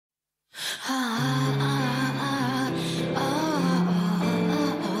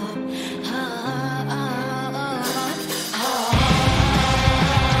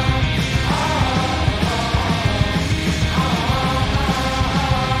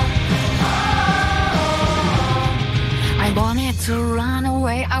to run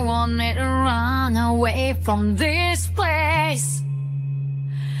away, I wanted to run away from this place.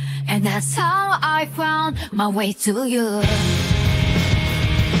 And that's how I found my way to you.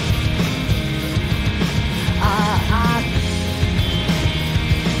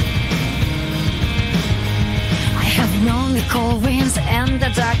 I have known the cold winds and the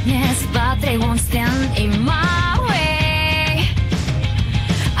darkness, but they won't stand in my way.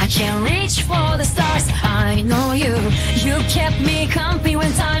 I can reach for the stars, I know you. You kept me company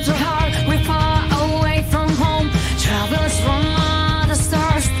when times were hard. We're far away from home, travelers from other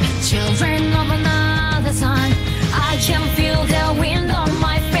stars, children of another time. I can feel the wind on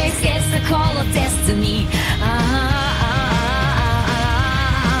my face, it's the call of destiny.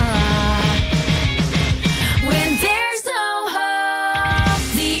 When there's no hope,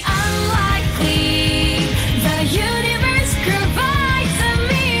 the unlikely, the universe provides a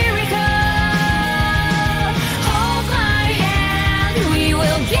miracle. Hold my hand, we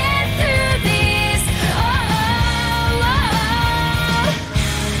will get through this.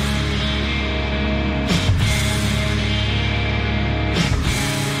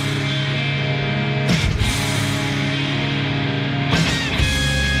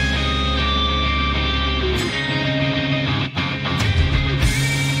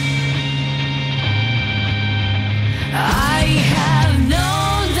 I have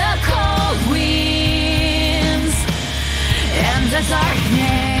known the cold winds and the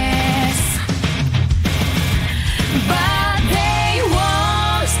darkness, but they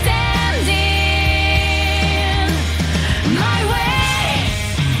won't stand in my way.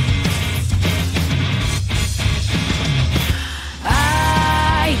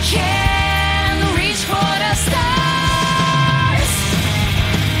 I can reach for the stars.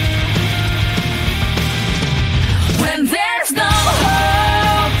 When there's no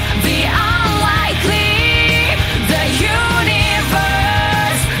hope, the unlikely, the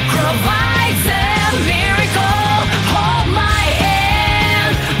universe provides a miracle. Hold my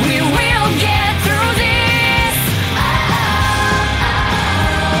hand, we will get through this.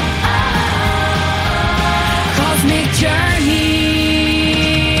 Cosmic journey.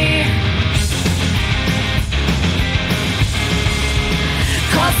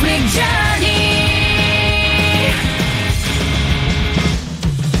 Cosmic journey.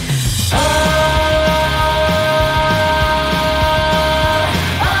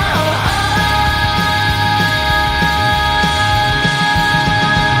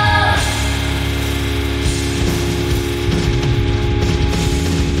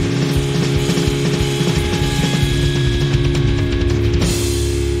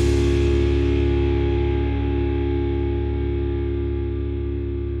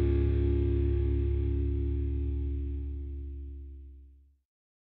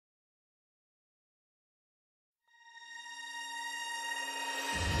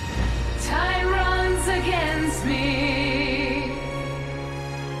 Time runs against me.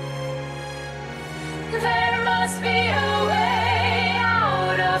 There must be a way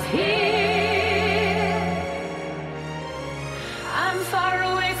out of here. I'm far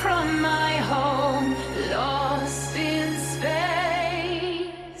away from my home, lost in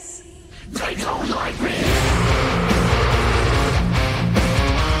space. They don't like me.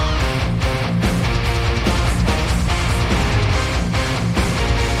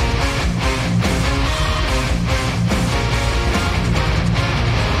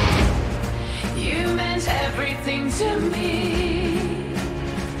 You meant everything to me.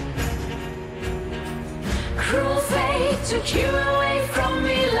 Cruel fate took you away from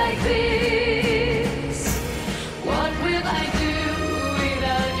me like this. What will I do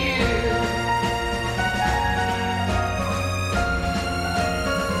without you?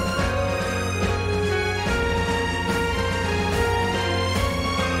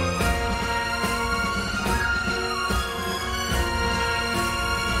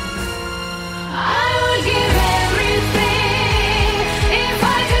 I would give everything if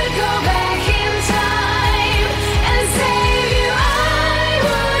I could go back in time and save you.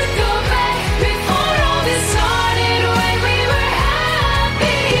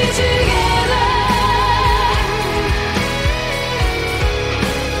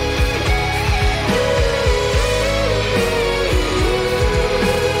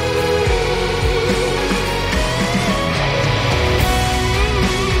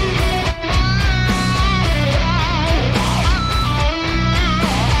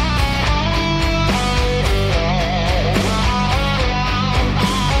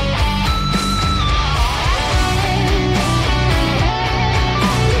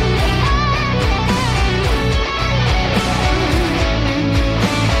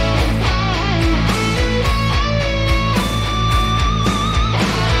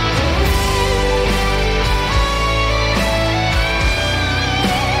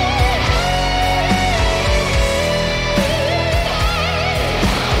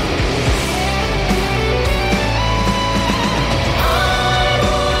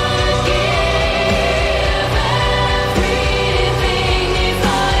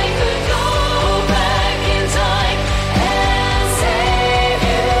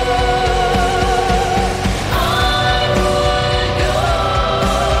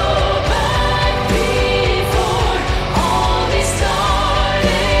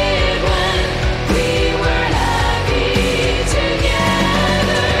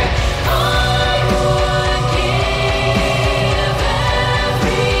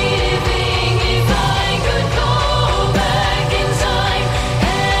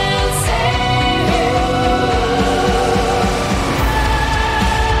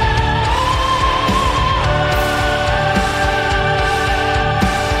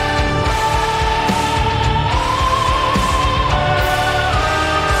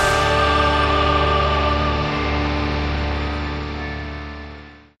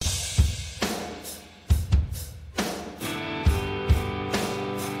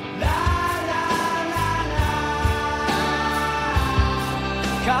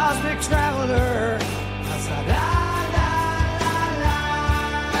 traveler.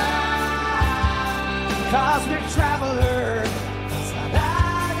 Cosmic traveler.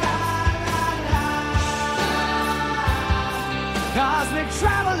 Cosmic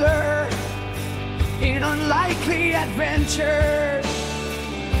traveler in unlikely adventures.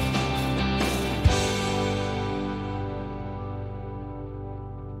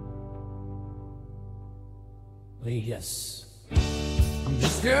 Yes, I'm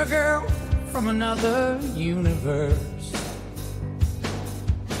just a girl from another universe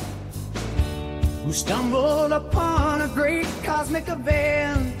who stumbled upon a great cosmic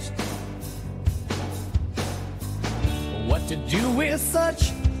event. What to do with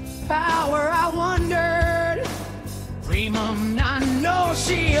such power, I wondered. Primum non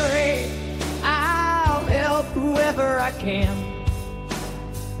nocere, I'll help whoever I can.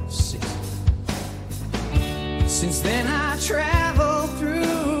 Since then I travel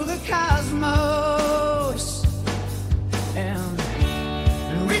through the cosmos and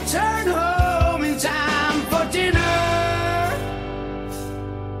return home in time for dinner.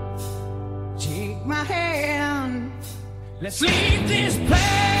 Take my hand, let's leave this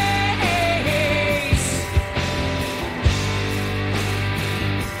place.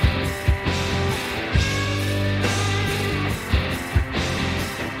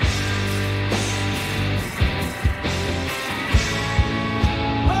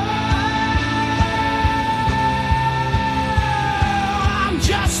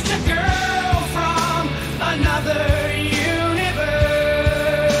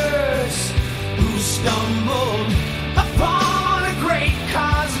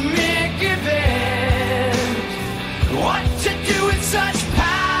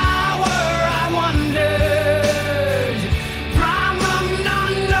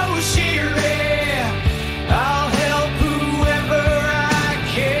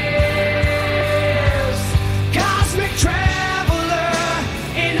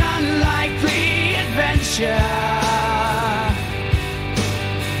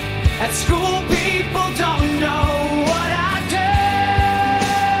 At school, people don't know what I do.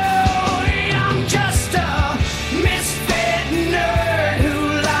 I'm just a misfit nerd who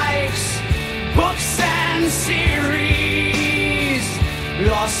likes books and series,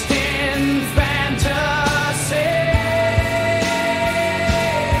 lost in fantasy.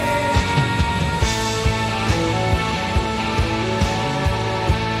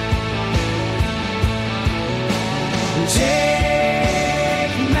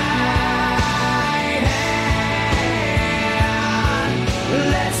 Take my hand,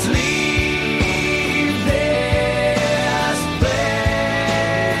 let's leave this place.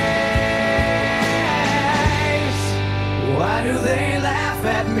 Why do they laugh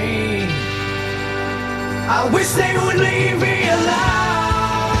at me? I wish they would leave me alone.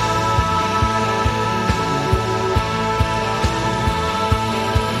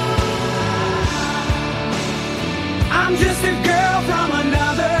 I'm just a girl from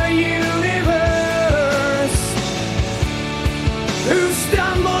another universe who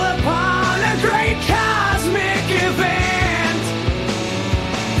stumbled upon a great cosmic event.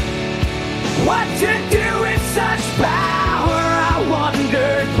 What to do with such power, I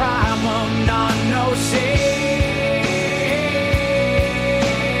wondered. Primum non nocere,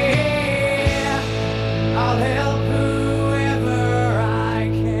 I'll help whoever I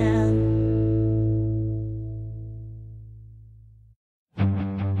can.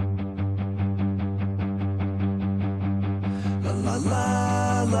 La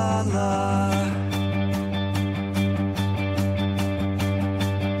la la la.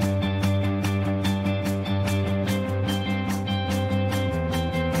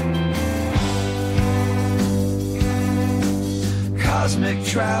 Cosmic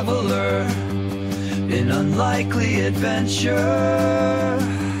traveler in unlikely adventure,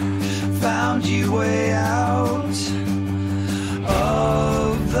 found you way out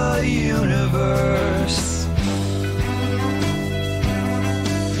of the universe.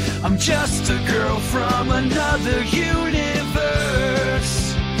 I'm just a girl from another universe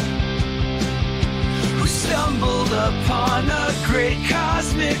who stumbled upon a great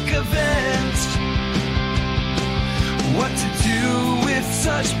cosmic event. What to do with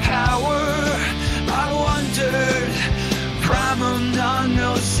such power, I wondered. Primum non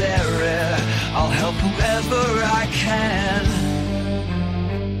nocere, I'll help whoever I can.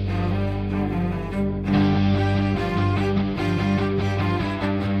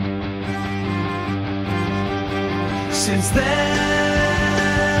 Since then,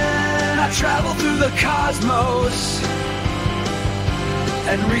 I travel through the cosmos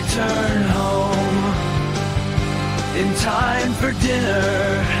and return home in time for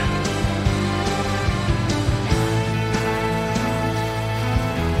dinner.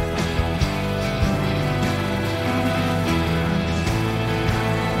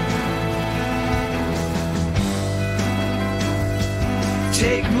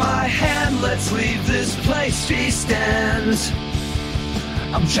 Take my hand, let's leave this place. She stands.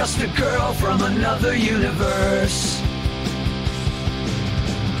 I'm just a girl from another universe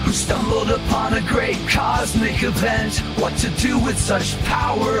who stumbled upon a great cosmic event. What to do with such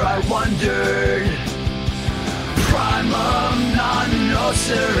power, I wondered. Primum non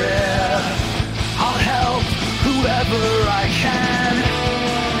nocere. I'll help whoever I can.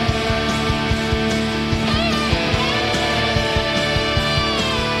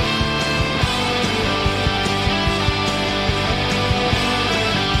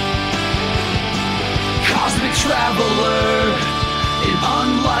 Cosmic traveler, an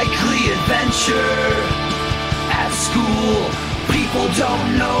unlikely adventure. At school, people don't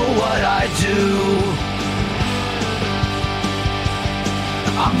know what I do.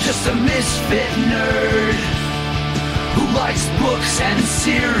 I'm just a misfit nerd who likes books and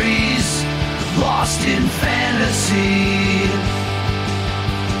series, lost in fantasy.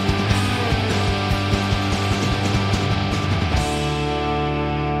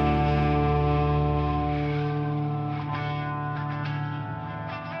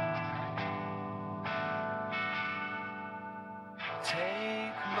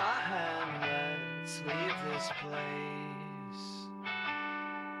 Take my hand, let's leave this place.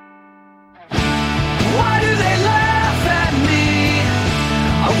 Why do they laugh at me?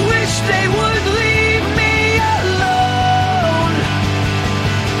 I wish they would leave me alone.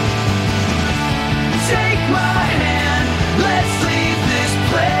 Take my hand, let's leave this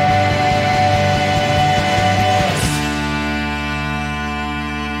place.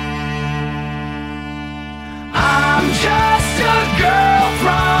 I'm just a girl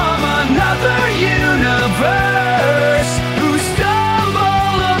from another universe who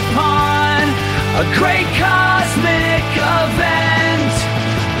stumbled upon a great cosmic event.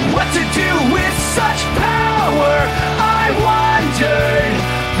 What to do with such power, I wondered.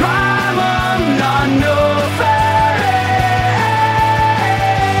 Primum non nocere.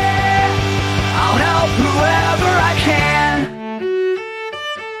 I'll help whoever I can.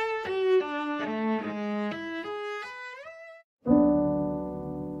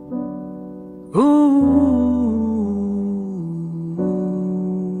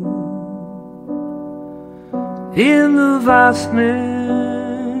 In the vastness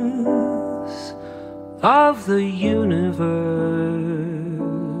of the universe,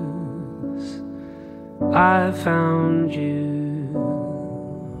 I found you,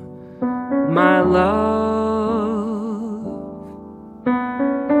 my love.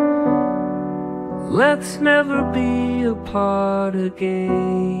 Let's never be apart again.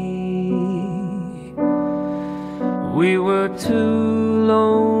 We were two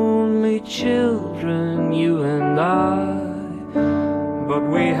lonely children, you and I, but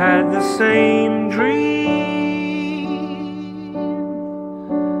we had the same dream,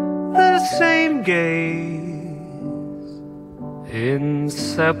 the same gaze,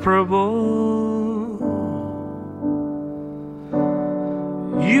 inseparable.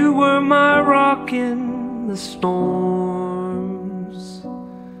 You were my rock in the storms.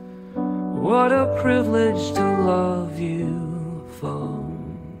 What a privilege to love you from.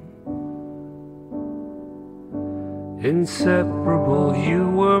 Inseparable, you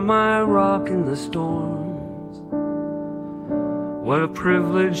were my rock in the storms. What a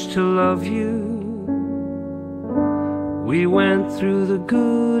privilege to love you. We went through the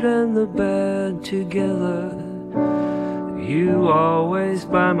good and the bad together. You always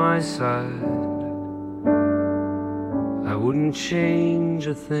by my side. I wouldn't change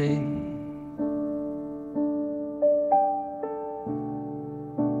a thing.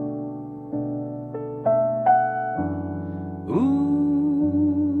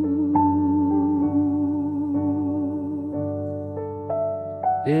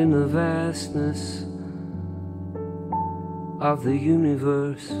 In the vastness of the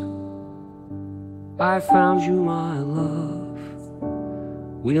universe, I found you, my love.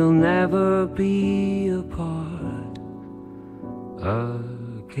 We'll never be apart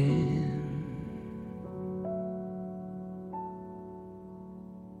again.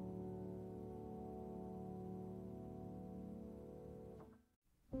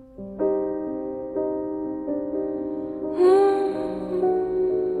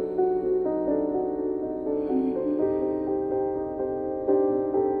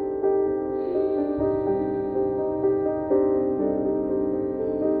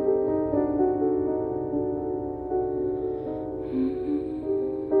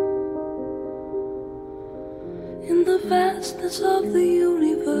 In the vastness of the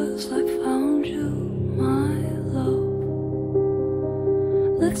universe, I found you, my love.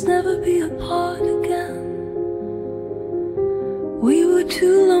 Let's never be apart again. We were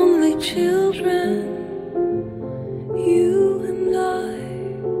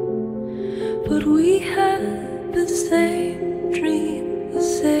but we had the same dream, the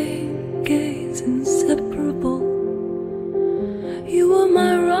same gaze, inseparable. You were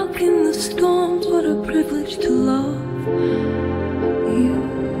my rock in the storms, what a privilege to love you.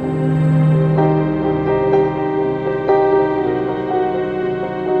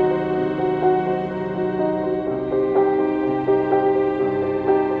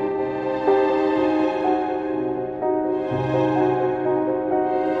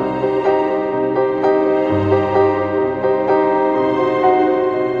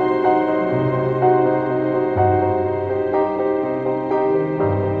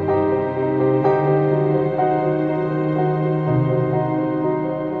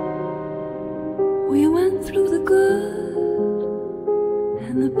 We went through the good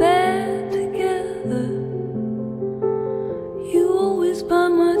and the bad together. You always by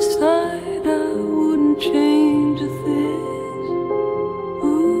my side, I wouldn't change a thing.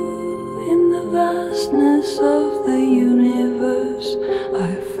 Ooh, in the vastness of the universe,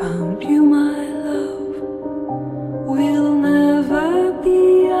 I found you, my love. We'll never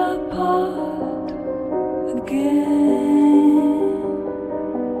be apart again.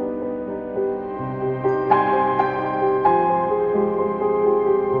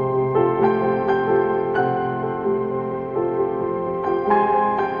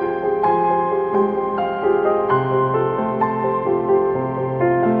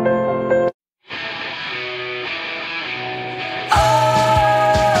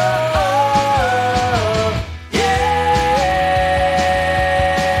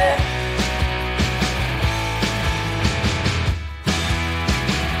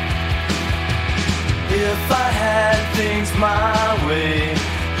 If I had things my way,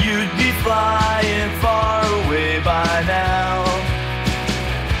 you'd be flying far away by now,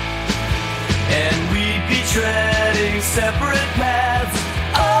 and we'd be treading separate paths.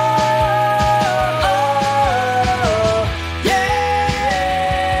 Oh, yeah.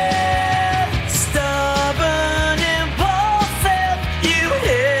 Stubborn, impulsive, you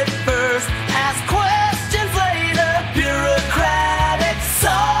hit first, ask questions later. Bureaucratic,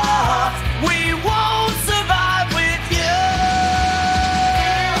 soft, we won't survive with you.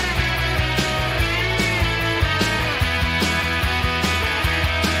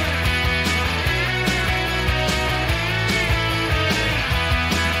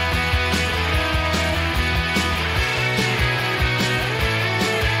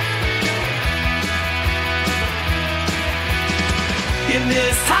 In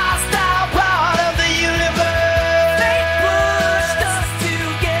this hostile part of the universe, fate pushed us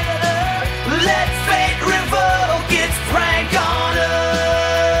together. Let fate revoke its prank on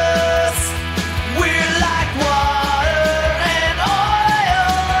us. We're like water and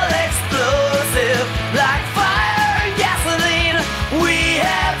oil, explosive like fire and gasoline. We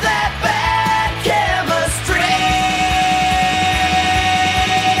have that bad chemistry.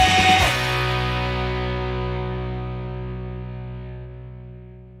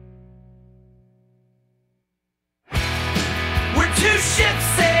 We're two ships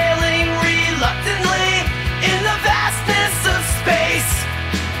sailing reluctantly in the vastness of space.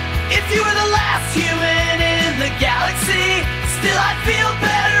 If you were the last human in the galaxy, still I'd feel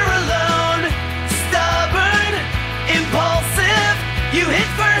better alone. Stubborn, impulsive, you hit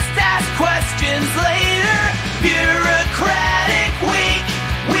first, ask questions later. Bureaucratic, weak,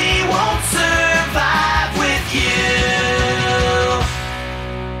 we won't survive with you.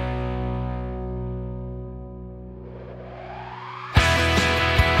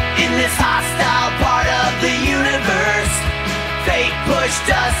 In this hostile part of the universe, fate pushed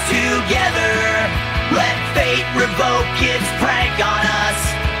us together. Let fate revoke its prank on us.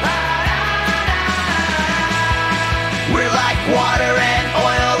 We're like water and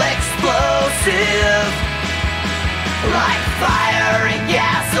oil, explosive like fire and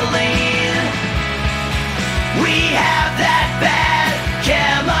gasoline. We have that bad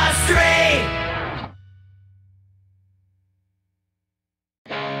chemistry.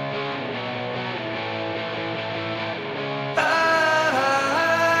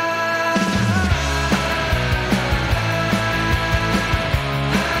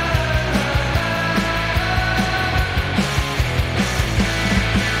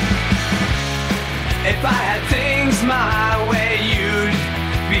 If I had things my way, you'd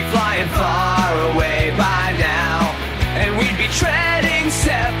be flying far away by now, and we'd be treading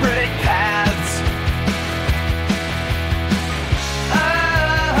separate paths.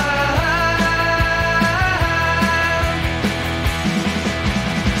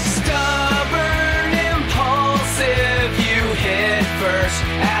 Stubborn, impulsive, you hit first,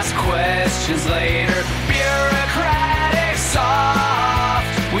 ask questions later. Bureaucratic, soft,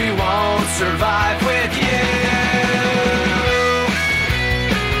 we won't survive with you.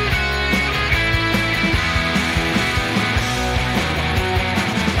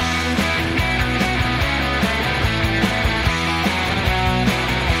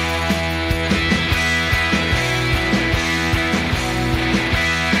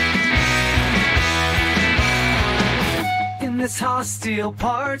 This hostile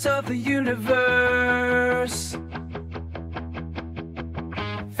part of the universe,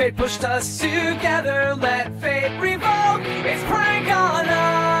 fate pushed us together, let fate revoke its prank on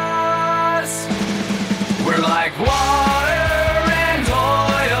us. We're like water and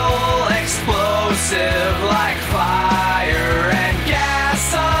oil, explosive like fire and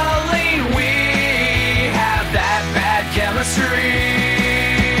gasoline. We have that bad chemistry.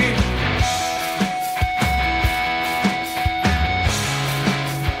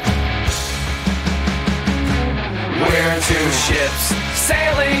 We're two ships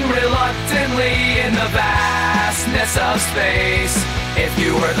sailing reluctantly in the vastness of space. If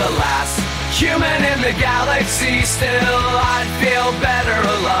you were the last human in the galaxy, still I'd feel better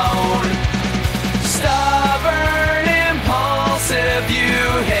alone. Stubborn, impulsive, you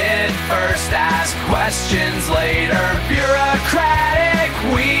hit first, ask questions later. Bureaucratic,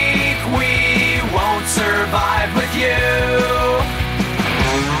 weak, we won't survive with you.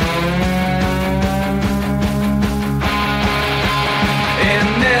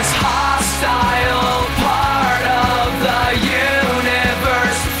 This hostile part of the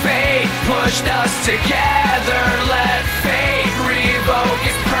universe, fate pushed us together, let fate revoke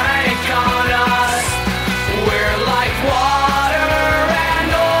its prank on us. We're like water and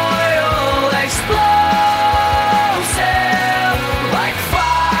oil, explosive like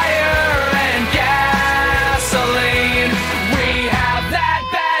fire and gasoline. We have that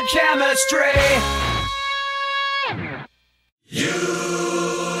bad chemistry.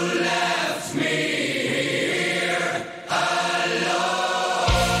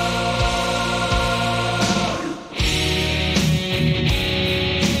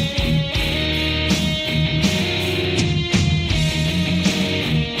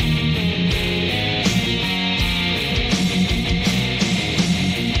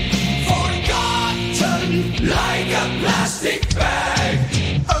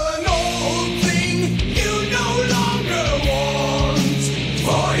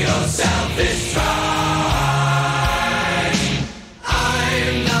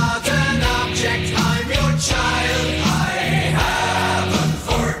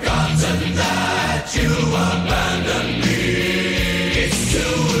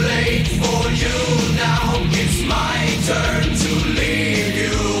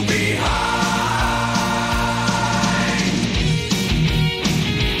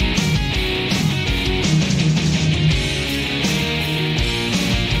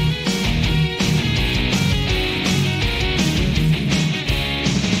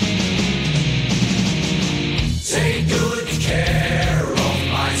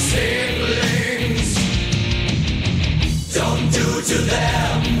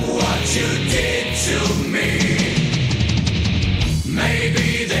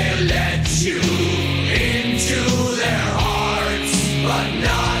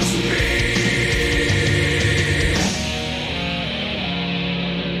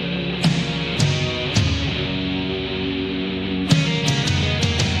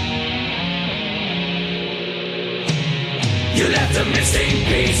 You left a missing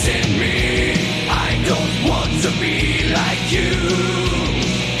piece in me. I don't want to be like you.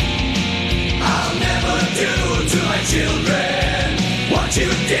 I'll never do to my children what you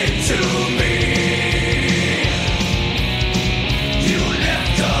did to me. You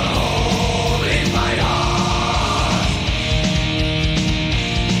left a hole in my heart.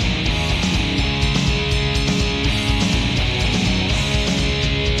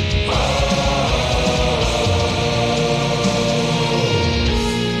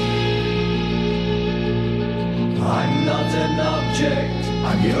 I'm not an object,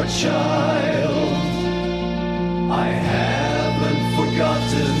 I'm your child. I haven't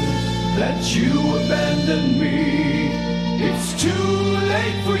forgotten that you abandoned me. It's too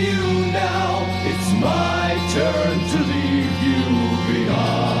late for you now. It's my turn to leave you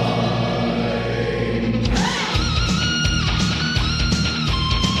behind.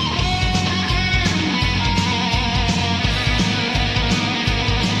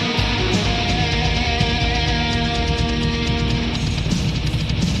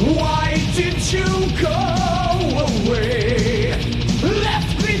 Why did you go away?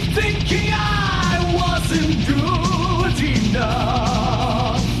 Left me thinking I wasn't good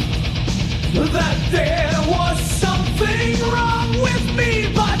enough, that there was something wrong with me,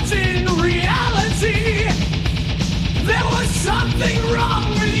 but in reality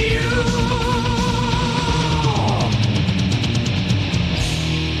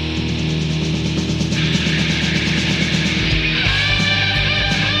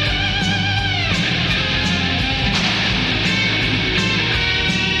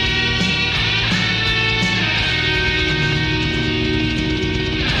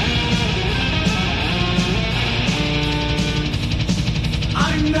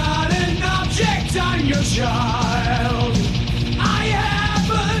I'm not an object, I'm your child. I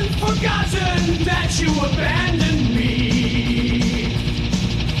haven't forgotten that you abandoned me.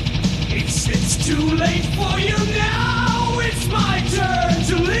 It's too late for you now, it's my turn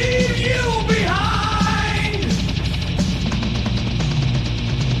to leave you behind.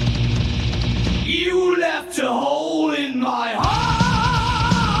 You left a hole in my heart.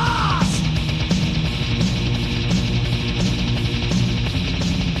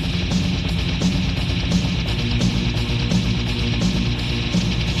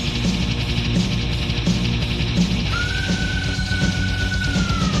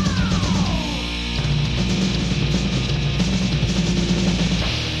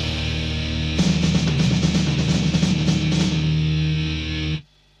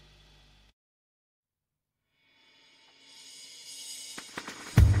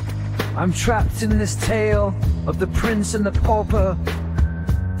 I'm trapped in this tale of the prince and the pauper,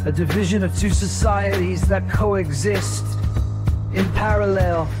 a division of two societies that coexist in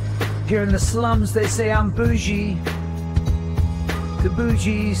parallel. Here in the slums they say I'm bougie, the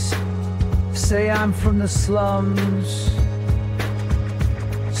bougies say I'm from the slums.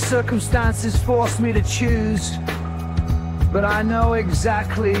 Circumstances force me to choose, but I know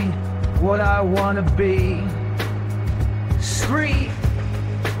exactly what I want to be. Scream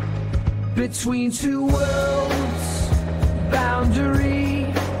between two worlds, boundary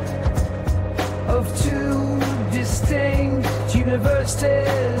of two distinct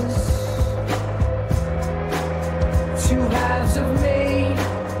universes, two halves of me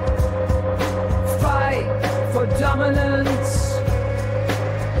fight for dominance,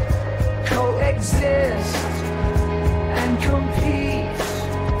 coexist and compete.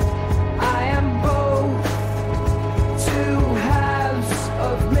 I am both two halves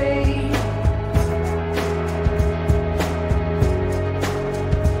of me.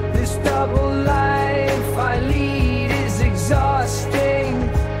 Double life I lead is exhausting.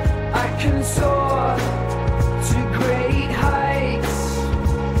 I can soar to great heights,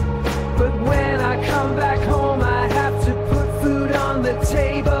 but when I come back home I have to put food on the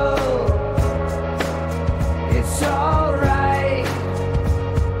table. It's alright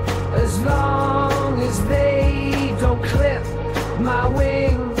as long as they don't clip my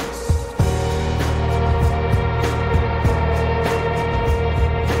wings.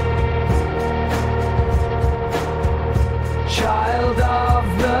 Child of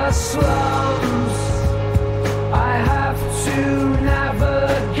the slums, I have to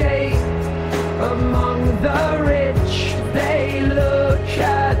navigate among the rich. They look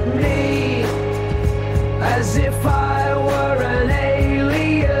at me as if I were an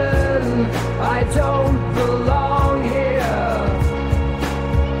alien. I don't belong here.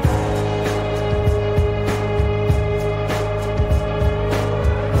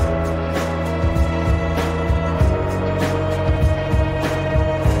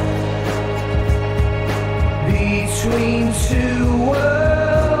 Between two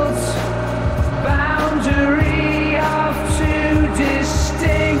worlds, boundary of two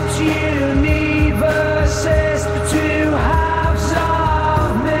distinct universes, two halves of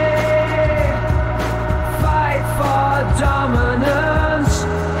me fight for dominance,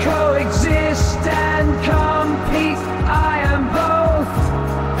 coexist and compete. I am both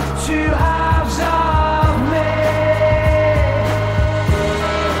two halves of me.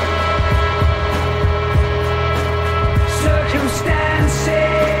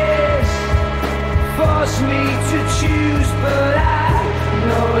 Circumstances force me to choose, but I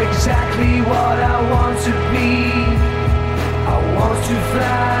know exactly what I want to be. I want to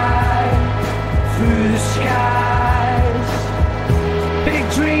fly through the skies. Big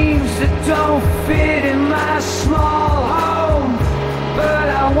dreams that don't fit in my small home, but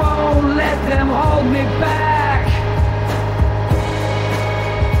I won't let them hold me back.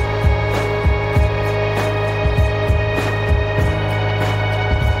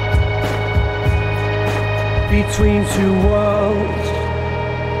 Between two worlds,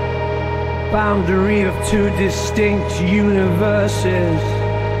 boundary of two distinct universes,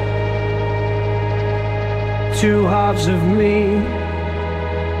 two halves of me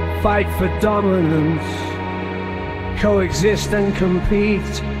fight for dominance, coexist and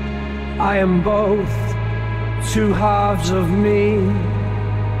compete. I am both two halves of me.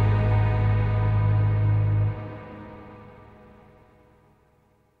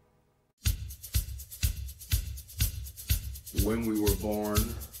 When we were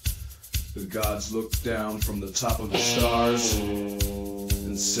born, the gods looked down from the top of the stars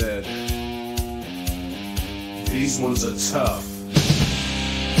and said, "These ones are tough."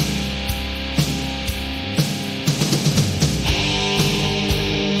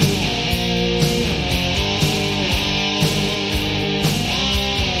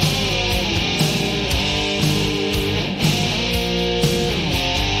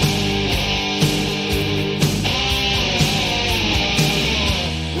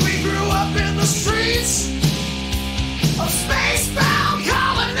 streets of spacebound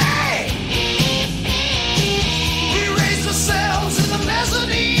colony. We raised ourselves in the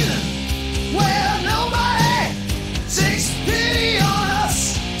mezzanine where nobody takes pity on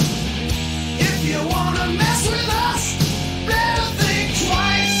us. If you wanna mess with us, better think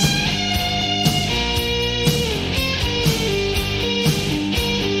twice.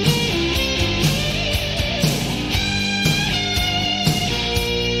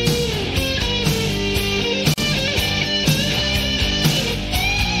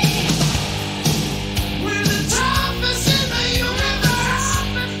 We're the toughest in the universe.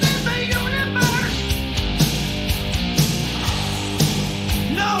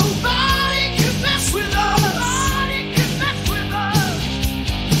 Nobody can mess with us.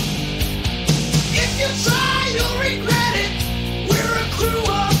 If you try, you'll regret it. We're a crew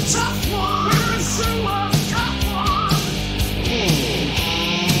of tough ones.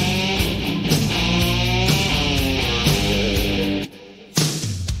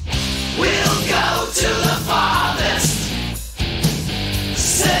 We'll go to the farthest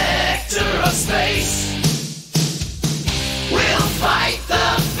sector of space. We'll fight the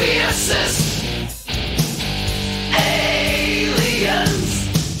fiercest aliens.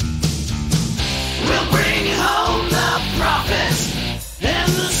 We'll bring home the profits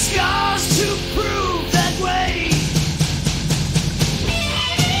and the scars to prove that way.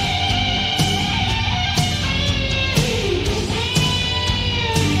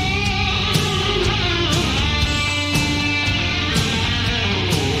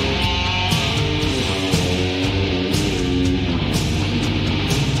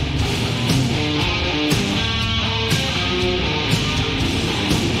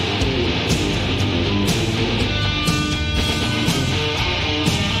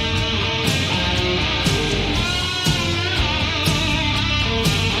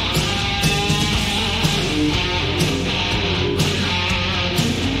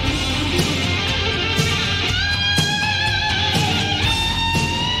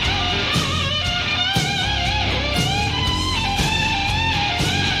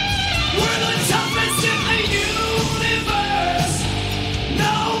 We're the toughest in the universe.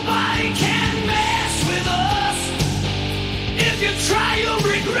 Nobody can mess with us. If you try, you'll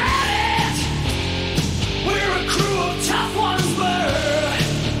regret it. We're a crew of tough ones,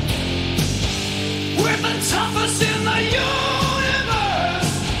 we're the toughest in the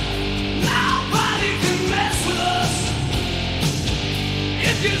universe. Nobody can mess with us.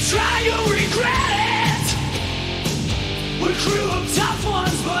 If you try, you'll regret it. We're a crew of tough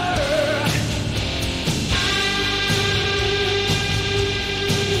ones,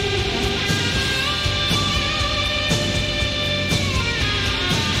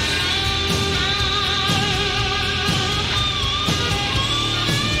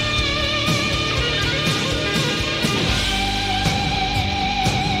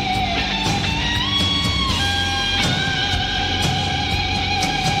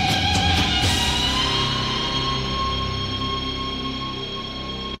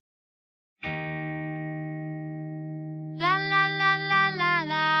 La la la la la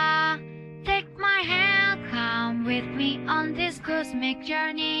la. Take my hand, come with me on this cosmic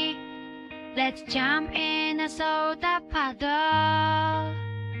journey. Let's jump in a soda puddle.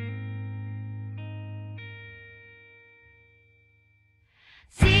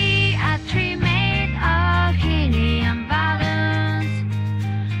 See a tree made of helium balloons.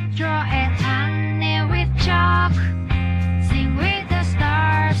 Draw a tunnel with chalk. Sing with the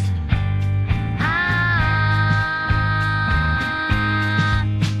stars.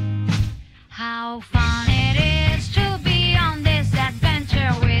 How fun it is to be on this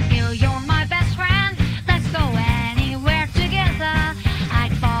adventure with you. You're my best friend. Let's go anywhere together.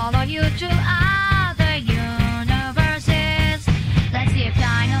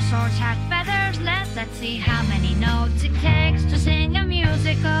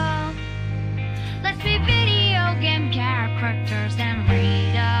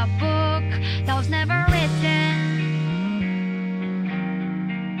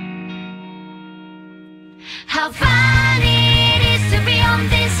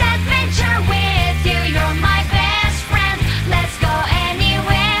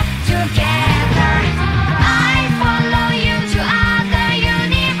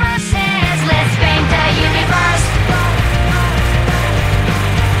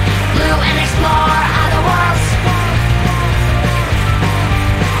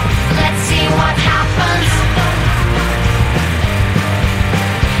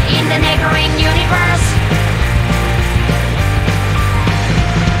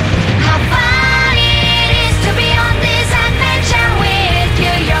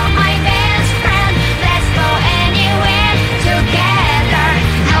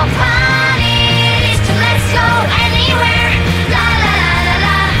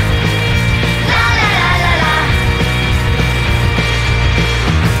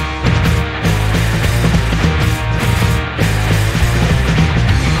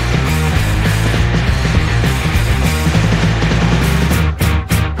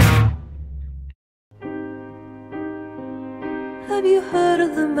 you heard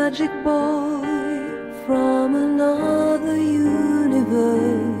of the magic boy from another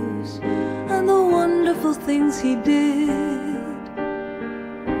universe and the wonderful things he did?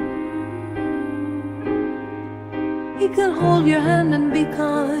 He can hold your hand and be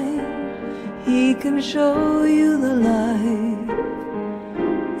kind. He can show you the light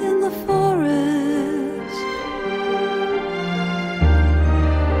in the forest.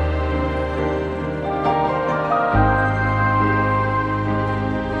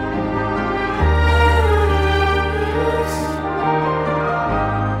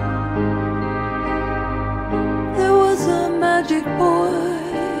 There was a magic boy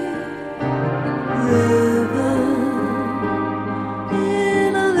living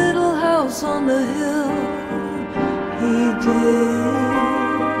in a little house on the hill. He did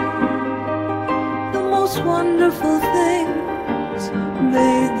the most wonderful things,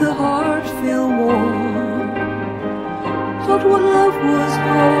 made the heart feel warm, taught what love was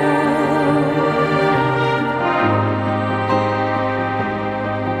for.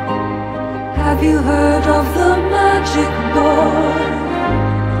 Have you heard of the magic boy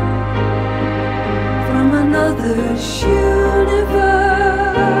from another universe?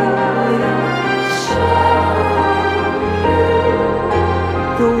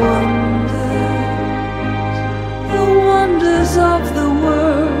 The wonders of the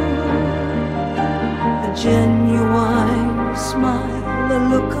world, a genuine smile, a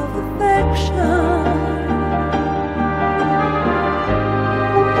look of affection.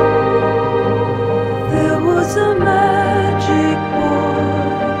 There was a magic boy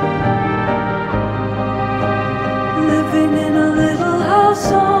living in a little house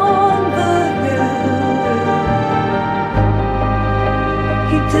on the hill.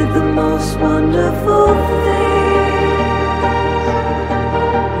 He did the most wonderful things,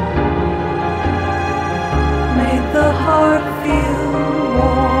 made the heart feel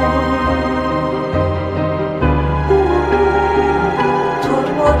warm, taught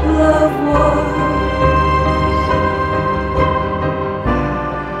what love was.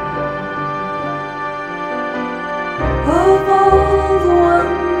 Of all the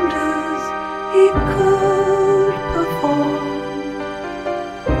wonders he could perform,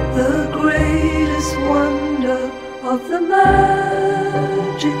 the greatest wonder of the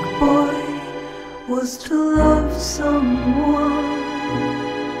magic boy was to love someone.